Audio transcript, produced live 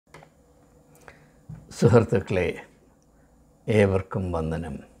സുഹൃത്തുക്കളെ, ഏവർക്കും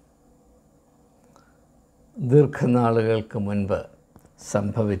വന്ദനം. ദീർഘനാളുകൾക്ക് മുൻപ്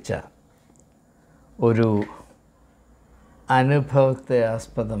സംഭവിച്ച ഒരു അനുഭവത്തെ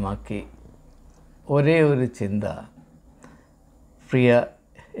ആസ്പദമാക്കി ഒരേ ഒരു ചിന്ത പ്രിയ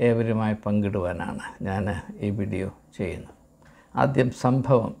ഏവരുമായി പങ്കിടുവാനാണ് ഞാൻ ഈ വീഡിയോ ചെയ്യുന്നത്. ആദ്യം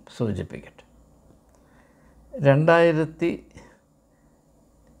സംഭവം സൂചിപ്പിക്കട്ടെ. 2003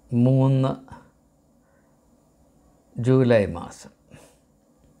 ജൂലൈ മാസം,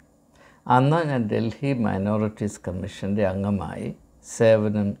 അന്ന് ഞാൻ ഡൽഹി മൈനോറിറ്റീസ് കമ്മീഷൻ്റെ അംഗമായി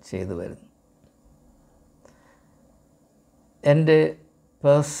സേവനം ചെയ്തു വരുന്നു. എൻ്റെ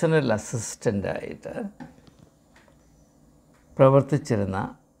പേഴ്സണൽ അസിസ്റ്റൻ്റായിട്ട് പ്രവർത്തിച്ചിരുന്ന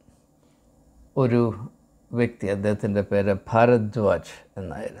ഒരു വ്യക്തി, അദ്ദേഹത്തിൻ്റെ പേര് ഭാരദ്വാജ്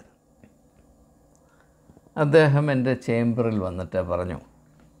എന്നായിരുന്നു. അദ്ദേഹം എൻ്റെ ചേംബറിൽ വന്നിട്ട് പറഞ്ഞു,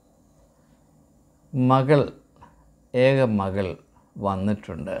 ഏക മകൾ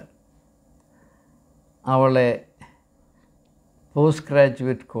വന്നിട്ടുണ്ട്, അവളെ പോസ്റ്റ്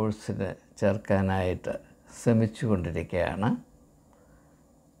ഗ്രാജുവേറ്റ് കോഴ്സിന് ചേർക്കാനായിട്ട് ശ്രമിച്ചു കൊണ്ടിരിക്കുകയാണ്.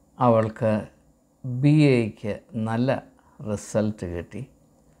 അവൾക്ക് BAക്ക് നല്ല റിസൾട്ട് കിട്ടി.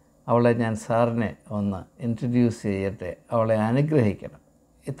 അവളെ ഞാൻ സാറിനെ ഒന്ന് ഇൻട്രൊഡ്യൂസ് ചെയ്യട്ടെ, അവളെ അനുഗ്രഹിക്കണം.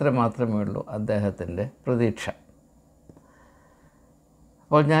 ഇത്ര മാത്രമേ ഉള്ളൂ അദ്ദേഹത്തിൻ്റെ പ്രതീക്ഷ.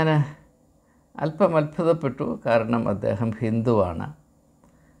 അപ്പോൾ ഞാൻ അല്പം അത്ഭുതപ്പെട്ടു. കാരണം അദ്ദേഹം ഹിന്ദുവാണ്.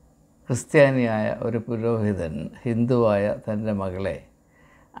 ക്രിസ്ത്യാനിയായ ഒരു പുരോഹിതൻ ഹിന്ദുവായ തൻ്റെ മകളെ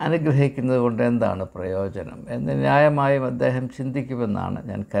അനുഗ്രഹിക്കുന്നത് കൊണ്ട് എന്താണ് പ്രയോജനം എന്ന് ന്യായമായും അദ്ദേഹം ചിന്തിക്കുമെന്നാണ്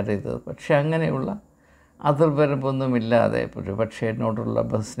ഞാൻ കരുതിയത്. പക്ഷേ അങ്ങനെയുള്ള അതിർവരമ്പൊന്നുമില്ലാതെ പക്ഷേ എന്നോടുള്ള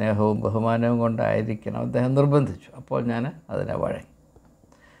സ്നേഹവും ബഹുമാനവും കൊണ്ടായിരിക്കണം അദ്ദേഹം നിർബന്ധിച്ചു. അപ്പോൾ ഞാൻ അതിനെ വഴങ്ങി.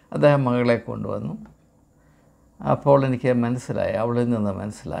 അദ്ദേഹം മകളെ കൊണ്ടുവന്നു. അപ്പോൾ എനിക്ക് മനസ്സിലായി, അവളിൽ നിന്ന്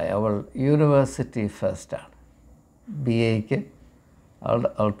മനസ്സിലായി, അവൾ യൂണിവേഴ്സിറ്റി ഫസ്റ്റാണ്. BAക്ക്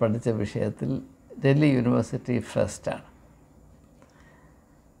അവൾ പഠിച്ച വിഷയത്തിൽ ഡൽഹി യൂണിവേഴ്സിറ്റി ഫസ്റ്റാണ്.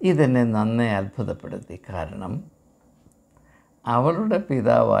 ഇതെന്നെ നന്നേ അത്ഭുതപ്പെടുത്തി. കാരണം അവളുടെ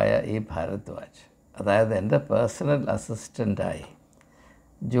പിതാവായ ഈ ഭാരദ്വാജ്, അതായത് എൻ്റെ പേഴ്സണൽ അസിസ്റ്റൻ്റായി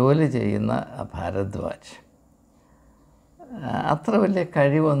ജോലി ചെയ്യുന്ന ഭാരദ്വാജ് അത്ര വലിയ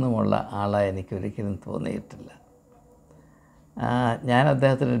കഴിവൊന്നുമുള്ള ആളായി എനിക്കൊരിക്കലും തോന്നിയിട്ടില്ല. ഞാൻ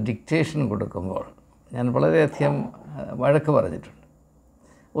അദ്ദേഹത്തിന് ഡിക്റ്റേഷൻ കൊടുക്കുമ്പോൾ ഞാൻ വളരെയധികം വഴക്ക് പറഞ്ഞിട്ടുണ്ട്,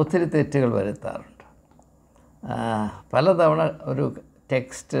 ഒത്തിരി തെറ്റുകൾ വരുത്താറുണ്ട്. പലതവണ ഒരു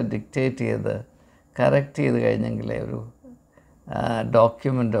ടെക്സ്റ്റ് ഡിക്റ്റേറ്റ് ചെയ്ത് കറക്റ്റ് ചെയ്ത് കഴിഞ്ഞെങ്കിലേ ഒരു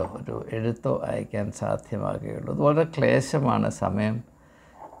ഡോക്യുമെൻറ്റോ ഒരു എഴുത്തോ അയക്കാൻ സാധ്യമാകുകയുള്ളൂ. അത് വളരെ ക്ലേശമാണ്, സമയം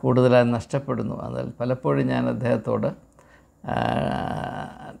കൂടുതലായി നഷ്ടപ്പെടുന്നു. അതിൽ പലപ്പോഴും ഞാൻ അദ്ദേഹത്തോട്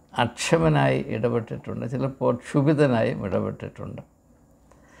അക്ഷമനായി ഇടപെട്ടിട്ടുണ്ട്, ചിലപ്പോൾ ക്ഷുഭിതനായും ഇടപെട്ടിട്ടുണ്ട്.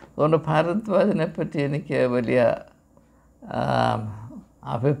 അതുകൊണ്ട് ഭാരദ്വാജിനെ പറ്റി എനിക്ക് വലിയ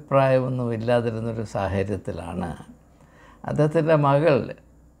അഭിപ്രായമൊന്നും ഇല്ലാതിരുന്നൊരു സാഹചര്യത്തിലാണ് അദ്ദേഹത്തിൻ്റെ മകൾ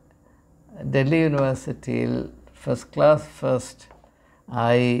ഡൽഹി യൂണിവേഴ്സിറ്റിയിൽ ഫസ്റ്റ്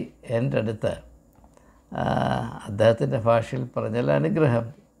ആയി എൻ്റെ അടുത്ത് അദ്ദേഹത്തിൻ്റെ ഭാഷയിൽ പറഞ്ഞാൽ അനുഗ്രഹം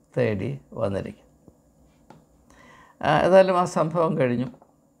തേടി വന്നിരിക്കും. ഏതായാലും ആ സംഭവം കഴിഞ്ഞു.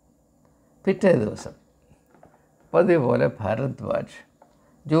 പിറ്റേ ദിവസം പതിവ് പോലെ ഭാരദ്വാജ്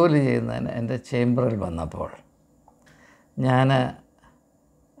ജോലി ചെയ്യുന്നതിന് എൻ്റെ ചേംബറിൽ വന്നപ്പോൾ ഞാൻ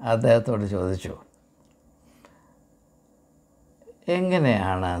അദ്ദേഹത്തോട് ചോദിച്ചു,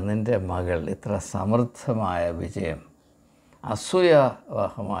 എങ്ങനെയാണ് നിൻ്റെ മകൾ ഇത്ര സമൃദ്ധമായ വിജയം,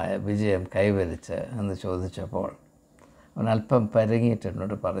 അസൂയാവഹമായ വിജയം കൈവരിച്ച് എന്ന് ചോദിച്ചപ്പോൾ അവൻ അല്പം പരങ്ങിയിട്ട്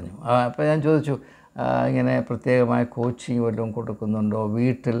എന്നോട് പറഞ്ഞു. അപ്പോൾ ഞാൻ ചോദിച്ചു, ഇങ്ങനെ പ്രത്യേകമായ കോച്ചിങ് വല്ലതും കൊടുക്കുന്നുണ്ടോ,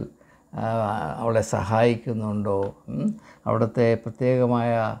 വീട്ടിൽ അവളെ സഹായിക്കുന്നുണ്ടോ, അവിടുത്തെ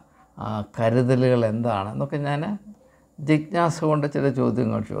പ്രത്യേകമായ കരുതലുകൾ എന്താണെന്നൊക്കെ ഞാൻ ജിജ്ഞാസ കൊണ്ട് ചില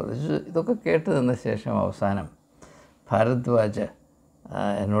ചോദ്യങ്ങൾ ചോദിച്ചു. ഇതൊക്കെ കേട്ട് നിന്ന ശേഷം അവസാനം ഭാരദ്വാജ്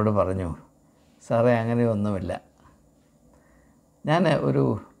എന്നോട് പറഞ്ഞു, സാറേ അങ്ങനെയൊന്നുമില്ല. ഞാൻ ഒരു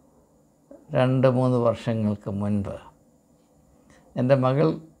 2-3 വർഷങ്ങൾക്ക് മുൻപ് എൻ്റെ മകൾ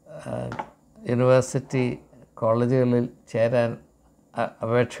യൂണിവേഴ്സിറ്റി കോളേജുകളിൽ ചേരാൻ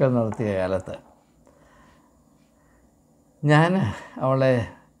അപേക്ഷകൾ നടത്തിയ കാലത്ത് ഞാൻ അവളെ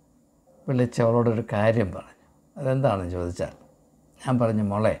വിളിച്ച് അവളോടൊരു കാര്യം പറഞ്ഞു. അതെന്താണെന്ന് ചോദിച്ചാൽ ഞാൻ പറഞ്ഞു,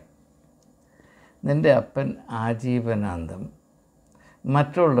 മോളെ, നിൻ്റെ അപ്പൻ ആജീവനാന്തം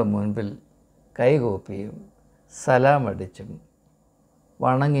മറ്റുള്ള മുൻപിൽ കൈകൂപ്പിയും സലാമടിച്ചും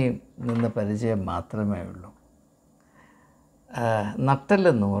വണങ്ങിയും നിന്ന് പരിചയം മാത്രമേ ഉള്ളൂ.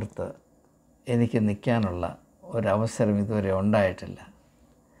 നട്ടെല്ല് നൂർത്ത് എനിക്ക് നിൽക്കാനുള്ള ഒരവസരം ഇതുവരെ ഉണ്ടായിട്ടില്ല.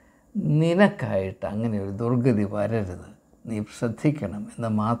 നിനക്കായിട്ട് അങ്ങനെ ഒരു ദുർഗതി വരരുത്, നീ ശ്രദ്ധിക്കണം എന്ന്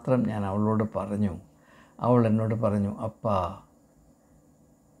മാത്രം ഞാൻ അവളോട് പറഞ്ഞു. അവൾ എന്നോട് പറഞ്ഞു, അപ്പാ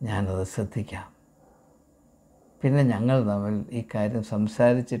ഞാനത് ശ്രദ്ധിക്കാം. പിന്നെ ഞങ്ങൾ തമ്മിൽ ഈ കാര്യം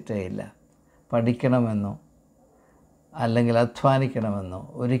സംസാരിച്ചിട്ടേ ഇല്ല. പഠിക്കണമെന്നോ അല്ലെങ്കിൽ അധ്വാനിക്കണമെന്നോ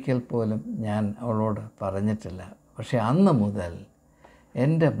ഒരിക്കൽ പോലും ഞാൻ അവളോട് പറഞ്ഞിട്ടില്ല. പക്ഷേ അന്ന് മുതൽ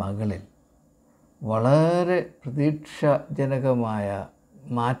എൻ്റെ മകളിൽ വളരെ പ്രതീക്ഷാജനകമായ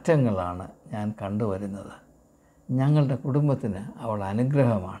മാറ്റങ്ങളാണ് ഞാൻ കണ്ടുവരുന്നത്. ഞങ്ങളുടെ കുടുംബത്തിന് അവൾ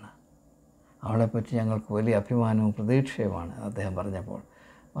അനുഗ്രഹമാണ്. അവളെപ്പറ്റി ഞങ്ങൾക്ക് വലിയ അഭിമാനവും പ്രതീക്ഷയുമാണ് അദ്ദേഹം പറഞ്ഞപ്പോൾ.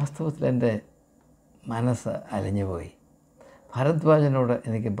 വാസ്തവത്തിൽ എൻ്റെ മനസ്സ് അലിഞ്ഞുപോയി. ഭരദ്വാജനോട്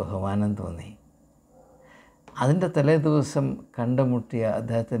എനിക്ക് ബഹുമാനം തോന്നി. അതിൻ്റെ തലേ ദിവസം കണ്ടുമുട്ടിയ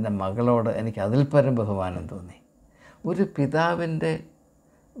അദ്ദേഹത്തിൻ്റെ മകളോട് എനിക്ക് അതിൽ പരം ബഹുമാനം തോന്നി. ഒരു പിതാവിൻ്റെ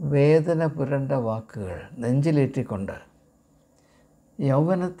വേദന പുരണ്ട വാക്കുകൾ നെഞ്ചിലേറ്റിക്കൊണ്ട്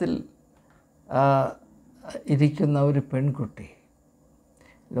യൗവനത്തിൽ ഇരിക്കുന്ന ഒരു പെൺകുട്ടി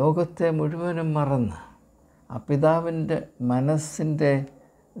ലോകത്തെ മുഴുവനും മറന്ന് ആ പിതാവിൻ്റെ മനസ്സിൻ്റെ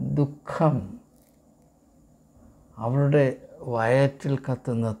ദുഃഖം അവളുടെ വയറ്റിൽ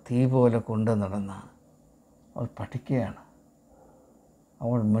കത്തുന്ന തീ പോലെ കൊണ്ടു നടന്ന അവൾ പഠിക്കുകയാണ്,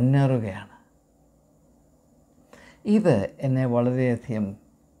 അവൾ മുന്നേറുകയാണ്. ഇത് എന്നെ വളരെയധികം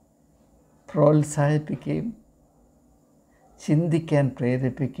പ്രോത്സാഹിപ്പിക്കുകയും ചിന്തിക്കാൻ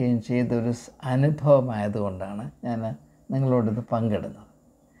പ്രേരിപ്പിക്കുകയും ചെയ്തൊരു അനുഭവമായതുകൊണ്ടാണ് ഞാൻ നിങ്ങളോടിത് പങ്കിടുന്നത്.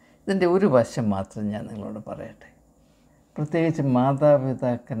 ഇതിൻ്റെ ഒരു വശം മാത്രം ഞാൻ നിങ്ങളോട് പറയട്ടെ. പ്രത്യേകിച്ച്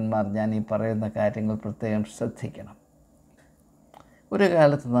മാതാപിതാക്കന്മാർ ഞാൻ ഈ പറയുന്ന കാര്യങ്ങൾ പ്രത്യേകം ശ്രദ്ധിക്കണം. ഒരു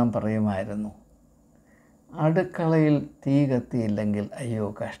കാലത്ത് നാം പറയുമായിരുന്നു, അടുക്കളയിൽ തീ കത്തിയില്ലെങ്കിൽ അയ്യോ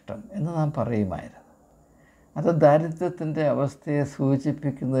കഷ്ടം എന്ന് നാം പറയുമായിരുന്നു. അത് ദാരിദ്ര്യത്തിൻ്റെ അവസ്ഥയെ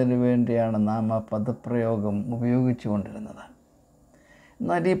സൂചിപ്പിക്കുന്നതിന് വേണ്ടിയാണ് നാം ആ പദപ്രയോഗം ഉപയോഗിച്ചു കൊണ്ടിരുന്നത്.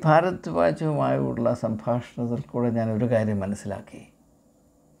 എന്നാൽ ഈ ഭാരദ്വാജുമായുള്ള സംഭാഷണത്തിൽ കൂടെ ഞാൻ ഒരു കാര്യം മനസ്സിലാക്കി.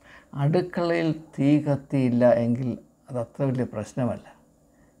 അടുക്കളയിൽ തീ കത്തിയില്ല എങ്കിൽ അതത്ര വലിയ പ്രശ്നമല്ല.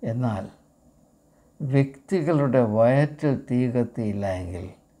 എന്നാൽ വ്യക്തികളുടെ വയറ്റിൽ തീ കത്തിയില്ല എങ്കിൽ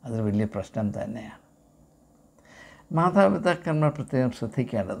അതൊരു വലിയ പ്രശ്നം തന്നെയാണ്. മാതാപിതാക്കന്മാർ പ്രത്യേകം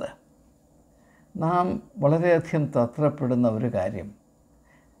ശ്രദ്ധിക്കേണ്ടത്, നാം വളരെയധികം തത്രപ്പെടുന്ന ഒരു കാര്യം,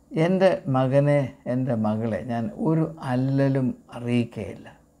 എൻ്റെ മകനെ എൻ്റെ മകളെ ഞാൻ ഒരു അല്ലലും അറിയിക്കുകയില്ല,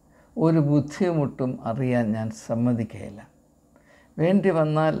 ഒരു ബുദ്ധിമുട്ടും അറിയാൻ ഞാൻ സമ്മതിക്കുകയില്ല. വേണ്ടി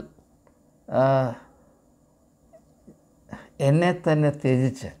വന്നാൽ എന്നെ തന്നെ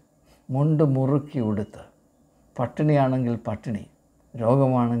ത്യജിച്ച് മുണ്ട് മുറുക്കി ഉടുത്ത്, പട്ടിണിയാണെങ്കിൽ പട്ടിണി,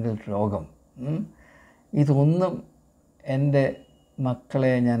 രോഗമാണെങ്കിൽ രോഗം, ഇതൊന്നും എൻ്റെ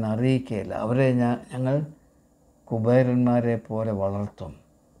മക്കളെ ഞാൻ അറിയിക്കുകയില്ല. അവരെ ഞങ്ങൾ കുബേരന്മാരെ പോലെ വളർത്തും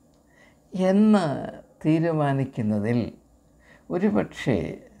എന്ന് തീരുമാനിക്കുന്നതിൽ ഒരുപക്ഷെ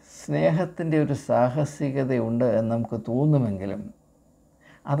സ്നേഹത്തിൻ്റെ ഒരു സാഹസികതയുണ്ട് എന്ന് നമുക്ക് തോന്നുമെങ്കിലും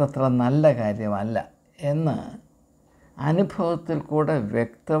അതത്ര നല്ല കാര്യമല്ല എന്ന് അനുഭവത്തിൽ കൂടെ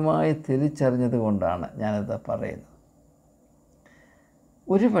വ്യക്തമായി തിരിച്ചറിഞ്ഞത് കൊണ്ടാണ് ഞാനിത് പറയുന്നത്.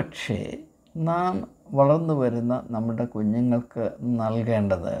 ഒരുപക്ഷെ നാം വളർന്നു വരുന്ന നമ്മുടെ കുഞ്ഞുങ്ങൾക്ക്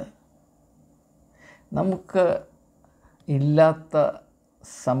നൽകേണ്ടത് നമുക്ക് ഇല്ലാത്ത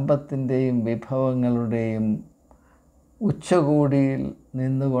സമ്പത്തിൻ്റെയും വിഭവങ്ങളുടെയും ഉച്ചകോടിയിൽ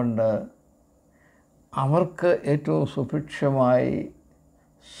നിന്നുകൊണ്ട് അവർക്ക് ഏറ്റവും സുഭിക്ഷമായി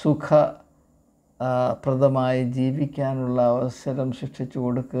സുഖപ്രദമായി ജീവിക്കാനുള്ള അവസരം സൃഷ്ടിച്ചു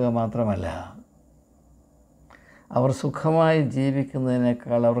കൊടുക്കുക മാത്രമല്ല, അവർ സുഖമായി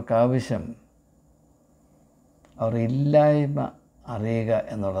ജീവിക്കുന്നതിനേക്കാൾ അവർക്ക് ആവശ്യം അവർ ഇല്ലായ്മ അറിയുക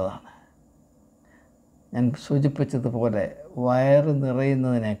എന്നുള്ളതാണ്. ഞാൻ സൂചിപ്പിച്ചതുപോലെ വയറ്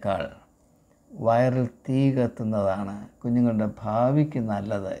നിറയുന്നതിനേക്കാൾ വയറിൽ തീ കത്തുന്നതാണ് കുഞ്ഞുങ്ങളുടെ ഭാവിക്ക്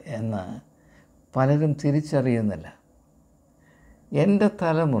നല്ലത് എന്ന് പലരും തിരിച്ചറിയുന്നില്ല. എൻ്റെ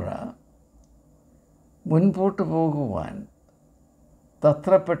തലമുറ മുൻപോട്ട് പോകുവാൻ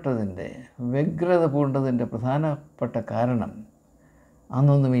തത്രപ്പെട്ടതിൻ്റെ, വ്യഗ്രത പൂണ്ടതിൻ്റെ പ്രധാനപ്പെട്ട കാരണം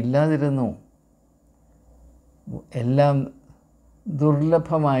അന്നൊന്നും ഇല്ലാതിരുന്നു. എല്ലാം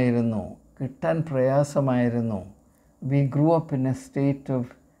ദുർലഭമായിരുന്നു, കിട്ടാൻ പ്രയാസമായിരുന്നു. V grew up in A state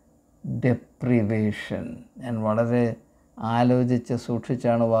of ഡെപ്രിവേഷൻ. ഞാൻ വളരെ ആലോചിച്ച്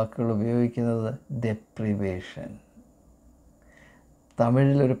സൂക്ഷിച്ചാണ് വാക്കുകൾ ഉപയോഗിക്കുന്നത്. ഡെപ്രിവേഷൻ.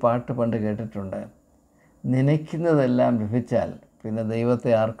 തമിഴിലൊരു പാട്ട് പണ്ട് കേട്ടിട്ടുണ്ട്, നനയ്ക്കുന്നതെല്ലാം ലഭിച്ചാൽ പിന്നെ ദൈവത്തെ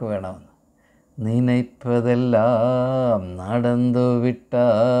ആർക്ക് വേണമെന്ന്. നിനയ്പ്പതെല്ലാം നടന്നു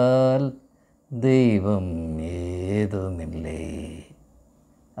വിട്ടാൽ ദൈവം ഏതുമില്ലേ.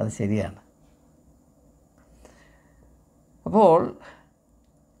 അത് ശരിയാണ്. അപ്പോൾ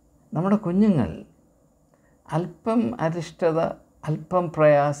നമ്മുടെ കുഞ്ഞുങ്ങൾ അല്പം അരിഷ്ടത, അല്പം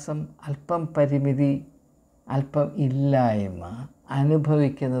പ്രയാസം, അല്പം പരിമിതി, അല്പം ഇല്ലായ്മ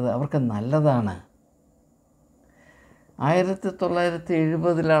അനുഭവിക്കുന്നത് അവർക്ക് നല്ലതാണ്.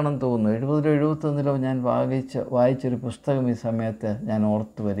 1970-ലാണെന്ന് തോന്നുന്നു, 70-71 ഞാൻ വായിച്ചൊരു പുസ്തകം ഈ സമയത്ത് ഞാൻ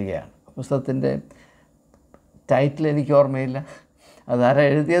ഓർത്തു വരികയാണ്. പുസ്തകത്തിൻ്റെ ടൈറ്റിൽ എനിക്ക് ഓർമ്മയില്ല, അതാരാ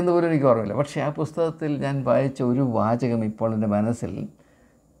എഴുതിയെന്ന് പോലും എനിക്ക് ഓർമ്മയില്ല. പക്ഷേ ആ പുസ്തകത്തിൽ ഞാൻ വായിച്ച ഒരു വാചകം ഇപ്പോൾ എൻ്റെ മനസ്സിൽ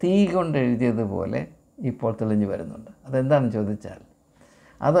തീ കൊണ്ട് എഴുതിയതുപോലെ ഇപ്പോൾ തെളിഞ്ഞു വരുന്നുണ്ട്. അതെന്താണെന്ന് ചോദിച്ചാൽ,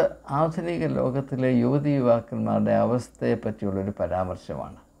 അത് ആധുനിക ലോകത്തിലെ യുവതി യുവാക്കന്മാരുടെ അവസ്ഥയെപ്പറ്റിയുള്ളൊരു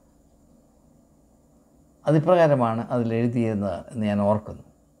പരാമർശമാണ്. അതിപ്രകാരമാണ് അതിലെഴുതിയെന്ന് ഞാൻ ഓർക്കുന്നു.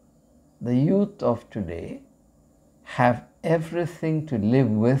 The youth of today have everything to live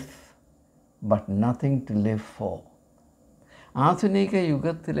with but nothing to live for. ആധുനിക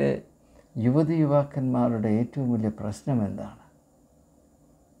യുഗത്തിലെ യുവതി യുവാക്കന്മാരുടെ ഏറ്റവും വലിയ പ്രശ്നം എന്താണ്?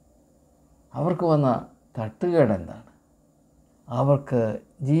 അവർക്ക് വന്ന തട്ടുകേട് എന്താണ്? അവർക്ക്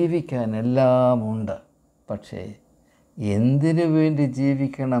ജീവിക്കാൻ എല്ലാമുണ്ട്, പക്ഷേ എന്തിനു വേണ്ടി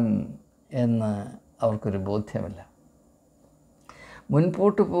ജീവിക്കണം എന്ന് അവർക്കൊരു ബോധ്യമില്ല.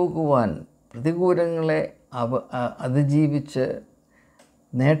 മുൻപോട്ട് പോകുവാൻ, പ്രതികൂലങ്ങളെ അതിജീവിച്ച്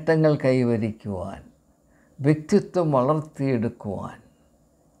നേട്ടങ്ങൾ കൈവരിക്കുവാൻ, വ്യക്തിത്വം വളർത്തിയെടുക്കുവാൻ,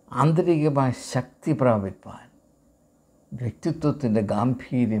 ആന്തരികമായ ശക്തി പ്രാപിപ്പാൻ, വ്യക്തിത്വത്തിൻ്റെ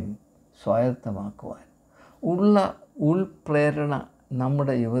ഗാംഭീര്യം സ്വായത്തമാക്കുവാൻ ഉള്ള ഉൾപ്രേരണ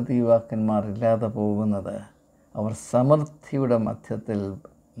നമ്മുടെ യുവതി യുവാക്കന്മാർ ഇല്ലാതെ പോകുന്നത് അവർ സമൃദ്ധിയുടെ മധ്യത്തിൽ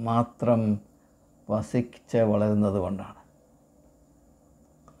മാത്രം വസിച്ച് വളരുന്നത് കൊണ്ടാണ്.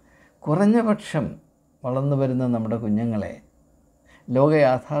 കുറഞ്ഞപക്ഷം വളർന്നു വരുന്ന നമ്മുടെ കുഞ്ഞുങ്ങളെ ലോക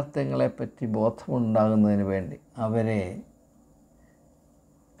യാഥാർത്ഥ്യങ്ങളെപ്പറ്റി ബോധമുണ്ടാകുന്നതിന് വേണ്ടി അവരെ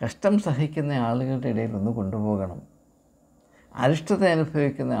കഷ്ടം സഹിക്കുന്ന ആളുകളുടെ ഇടയിൽ ഒന്ന് കൊണ്ടുപോകണം. അരിഷ്ടത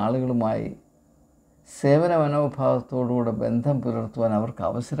അനുഭവിക്കുന്ന ആളുകളുമായി സേവന മനോഭാവത്തോടുകൂടെ ബന്ധം പുലർത്തുവാൻ അവർക്ക്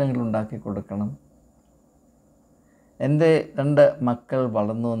അവസരങ്ങൾ ഉണ്ടാക്കി കൊടുക്കണം. എൻ്റെ 2 മക്കൾ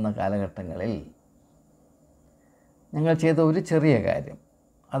വളർന്നു വന്ന കാലഘട്ടങ്ങളിൽ ഞങ്ങൾ ചെയ്ത ഒരു ചെറിയ കാര്യം,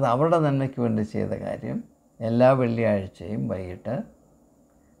 അത് അവരുടെ നന്മയ്ക്ക് വേണ്ടി ചെയ്ത കാര്യം, എല്ലാ വെള്ളിയാഴ്ചയും വൈകിട്ട്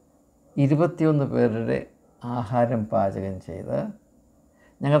 21 പേരുടെ ആഹാരം പാചകം ചെയ്ത്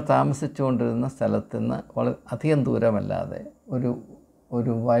ഞങ്ങൾ താമസിച്ചുകൊണ്ടിരുന്ന സ്ഥലത്തു നിന്ന് വളരെ അധികം ദൂരമല്ലാതെ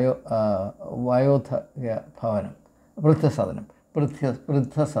ഒരു വയോധക ഭവനം,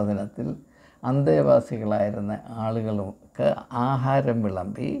 വൃദ്ധസദനത്തിൽ അന്തേവാസികളായിരുന്ന ആളുകൾക്ക് ആഹാരം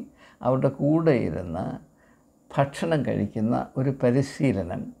വിളമ്പി അവരുടെ കൂടെ ഇരുന്ന് ഭക്ഷണം കഴിക്കുന്ന ഒരു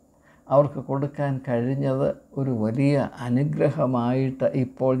പരിശീലനം അവർക്ക് കൊടുക്കാൻ കഴിഞ്ഞത് ഒരു വലിയ അനുഗ്രഹമായിട്ട്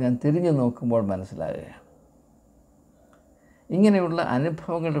ഇപ്പോൾ ഞാൻ തിരിഞ്ഞു നോക്കുമ്പോൾ മനസ്സിലാകുകയാണ്. ഇങ്ങനെയുള്ള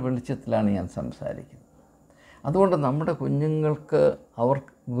അനുഭവങ്ങളുടെ വെളിച്ചത്തിലാണ് ഞാൻ സംസാരിക്കുന്നത്. അതുകൊണ്ട് നമ്മുടെ കുഞ്ഞുങ്ങൾക്ക് അവർ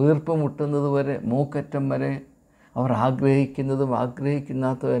വീർപ്പ് മുട്ടുന്നത് വരെ, മൂക്കറ്റം വരെ അവർ ആഗ്രഹിക്കുന്നതും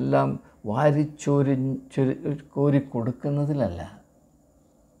ആഗ്രഹിക്കാത്തതും എല്ലാം കോരി കൊടുക്കുന്നതിലല്ല.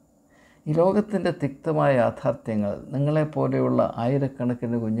 ഈ ലോകത്തിൻ്റെ തിക്തമായ യാഥാർത്ഥ്യങ്ങൾ, നിങ്ങളെപ്പോലെയുള്ള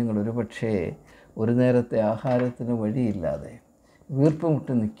ആയിരക്കണക്കിന് കുഞ്ഞുങ്ങൾ ഒരുപക്ഷേ ഒരു നേരത്തെ ആഹാരത്തിന് വഴിയില്ലാതെ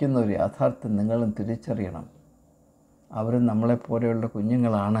വീർപ്പുമുട്ടി നിൽക്കുന്ന ഒരു യാഥാർത്ഥ്യം നിങ്ങളും തിരിച്ചറിയണം. അവരും നമ്മളെപ്പോലെയുള്ള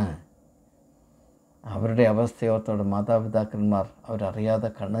കുഞ്ഞുങ്ങളാണ്. അവരുടെ അവസ്ഥയോർത്തോടെ മാതാപിതാക്കന്മാർ അവരറിയാതെ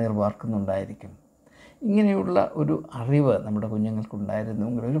കണ്ണീർ വാർക്കുന്നുണ്ടായിരിക്കും. ഇങ്ങനെയുള്ള ഒരു അറിവ് നമ്മുടെ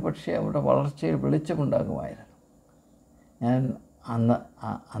കുഞ്ഞുങ്ങൾക്കുണ്ടായിരുന്നുവെങ്കിൽ ഒരു പക്ഷേ അവരുടെ വളർച്ചയിൽ വെളിച്ചമുണ്ടാകുമായിരുന്നു. ഞാൻ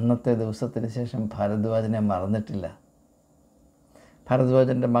അന്നത്തെ ദിവസത്തിന് ശേഷം ഭാരദ്വാജിനെ മറന്നിട്ടില്ല.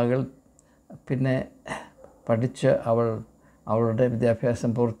 ഭാരദ്വാജൻ്റെ മകൾ പിന്നെ പഠിച്ച് അവളുടെ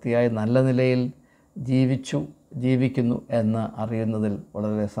വിദ്യാഭ്യാസം പൂർത്തിയായി നല്ല നിലയിൽ ജീവിക്കുന്നു എന്ന് അറിയുന്നതിൽ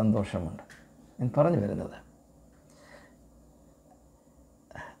വളരെ സന്തോഷമുണ്ട്. ഞാൻ പറഞ്ഞു വരുന്നത്,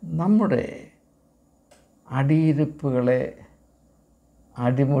 നമ്മുടെ അടിയിരുപ്പുകളെ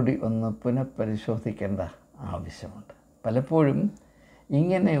അടിമുടി ഒന്ന് പുനഃപരിശോധിക്കേണ്ട ആവശ്യമുണ്ട്. പലപ്പോഴും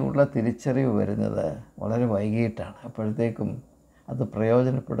ഇങ്ങനെയുള്ള തിരിച്ചറിവ് വരുന്നത് വളരെ വൈകിട്ടാണ്. അപ്പോഴത്തേക്കും അത്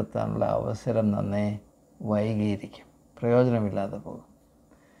പ്രയോജനപ്പെടുത്താനുള്ള അവസരം നന്നേ വൈകിയിരിക്കും, പ്രയോജനമില്ലാതെ പോകും.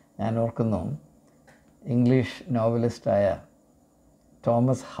 ഞാൻ ഓർക്കുന്നു, ഇംഗ്ലീഷ് നോവലിസ്റ്റായ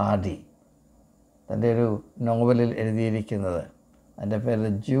തോമസ് ഹാർഡി തൻ്റെ ഒരു നോവലിൽ എഴുതിയിരിക്കുന്നത്, അതിൻ്റെ പേര്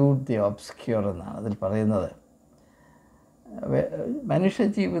ജൂഡ് ദി ഒബ്സ്ക്യൂർ എന്നാണ്. അതിൽ പറയുന്നത്,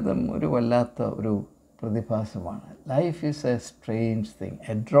 മനുഷ്യജീവിതം ഒരു വല്ലാത്ത ഒരു പ്രതിഭാസമാണ്. Life is A strange thing,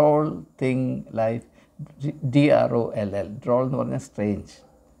 A ഡ്രോൾ thing life, DROLL, ഡ്രോൾ എന്ന് പറഞ്ഞാൽ strange,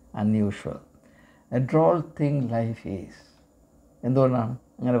 unusual. A ഡ്രോൾ thing life is. എന്തുകൊണ്ടാണ്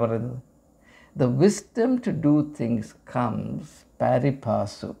അങ്ങനെ പറയുന്നത്? The wisdom to do things comes pari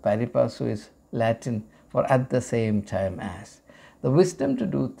passu. Pari passu is Latin for at the same time as. The wisdom to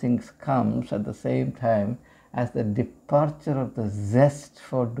do things comes at the same time as the departure of the zest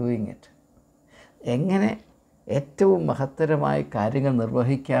for doing it. എങ്ങനെ ഏറ്റവും മഹത്തരമായ കാര്യങ്ങൾ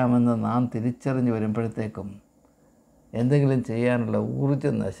നിർവഹിക്കാമെന്ന് നാം തിരിച്ചറിഞ്ഞു വരുമ്പോഴത്തേക്കും എന്തെങ്കിലും ചെയ്യാനുള്ള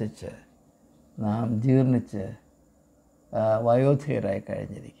ഊർജ്ജം നശിച്ച് നാം ജീർണിച്ച് വയോധികരായി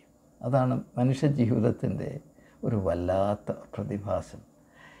കഴിഞ്ഞിരിക്കും. അതാണ് മനുഷ്യ ജീവിതത്തിൻ്റെ ഒരു വല്ലാത്ത പ്രതിഭാസം.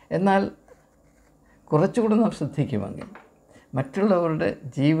 എന്നാൽ കുറച്ചുകൂടി നാം ശ്രദ്ധിക്കുമെങ്കിൽ മറ്റുള്ളവരുടെ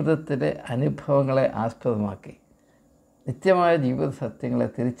ജീവിതത്തിലെ അനുഭവങ്ങളെ ആസ്പദമാക്കി നിത്യമായ ജീവിത സത്യങ്ങളെ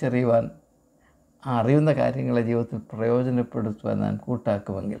തിരിച്ചറിയുവാൻ, ആ അറിയുന്ന കാര്യങ്ങളെ ജീവിതത്തിൽ പ്രയോജനപ്പെടുത്തുവാൻ നാം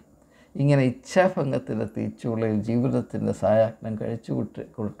കൂട്ടാക്കുമെങ്കിൽ ഇങ്ങനെ ഇച്ഛാഭംഗത്തിൻ്റെ തീച്ചുളയിൽ ജീവിതത്തിൻ്റെ സായാഹ്നം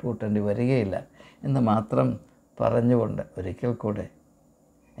കൂട്ടേണ്ടി വരികയില്ല എന്ന് മാത്രം പറഞ്ഞുകൊണ്ട് ഒരിക്കൽ കൂടെ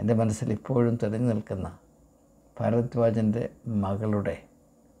എൻ്റെ മനസ്സിൽ ഇപ്പോഴും തെളിഞ്ഞു നിൽക്കുന്ന ഭാരദ്വാജൻ്റെ മകളുടെ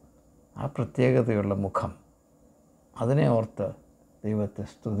ആ പ്രത്യേകതയുള്ള മുഖം, അതിനെ ഓർത്ത് ദൈവത്തെ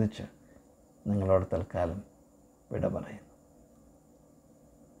സ്തുതിച്ച് നിങ്ങളോട് തൽക്കാലം വിട പറയുന്നു.